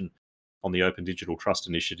Foundation on the Open Digital Trust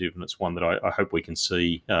Initiative, and it's one that I hope we can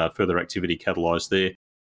see further activity catalysed there.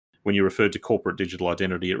 When you referred to corporate digital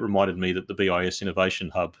identity, it reminded me that the BIS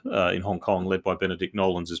Innovation Hub in Hong Kong, led by Benedict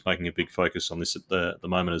Nolans, is making a big focus on this at the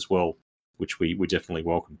moment as well, which we definitely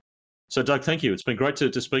welcome. So, Doug, thank you. It's been great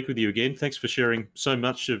to speak with you again. Thanks for sharing so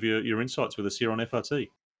much of your insights with us here on FRT.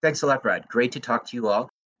 Thanks a lot, Brad. Great to talk to you all.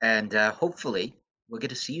 And hopefully we'll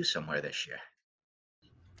get to see you somewhere this year.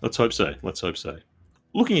 Let's hope so.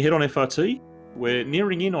 Looking ahead on FRT, we're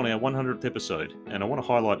nearing in on our 100th episode, and I want to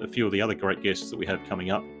highlight a few of the other great guests that we have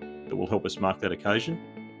coming up that will help us mark that occasion.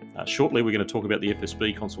 Shortly, we're going to talk about the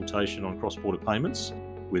FSB consultation on cross-border payments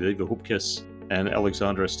with Eva Hupkes and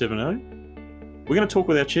Alexandra Steveneau. We're going to talk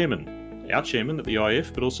with our chairman at the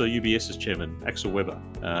IIF, but also UBS's chairman, Axel Weber.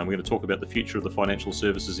 We're going to talk about the future of the financial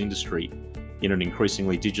services industry in an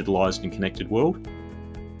increasingly digitalised and connected world.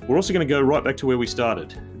 We're also going to go right back to where we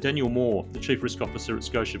started. Daniel Moore, the Chief Risk Officer at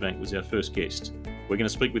Scotiabank, was our first guest. We're going to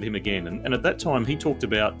speak with him again. And at that time, he talked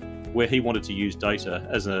about where he wanted to use data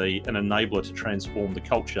as an enabler to transform the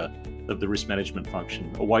culture of the risk management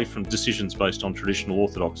function, away from decisions based on traditional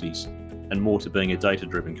orthodoxies and more to being a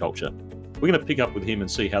data-driven culture. We're going to pick up with him and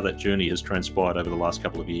see how that journey has transpired over the last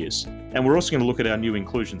couple of years. And we're also going to look at our new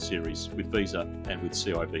inclusion series with Visa and with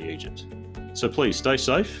CIB Egypt. So please stay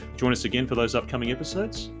safe. Join us again for those upcoming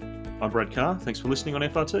episodes. I'm Brad Carr. Thanks for listening on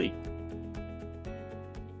FRT.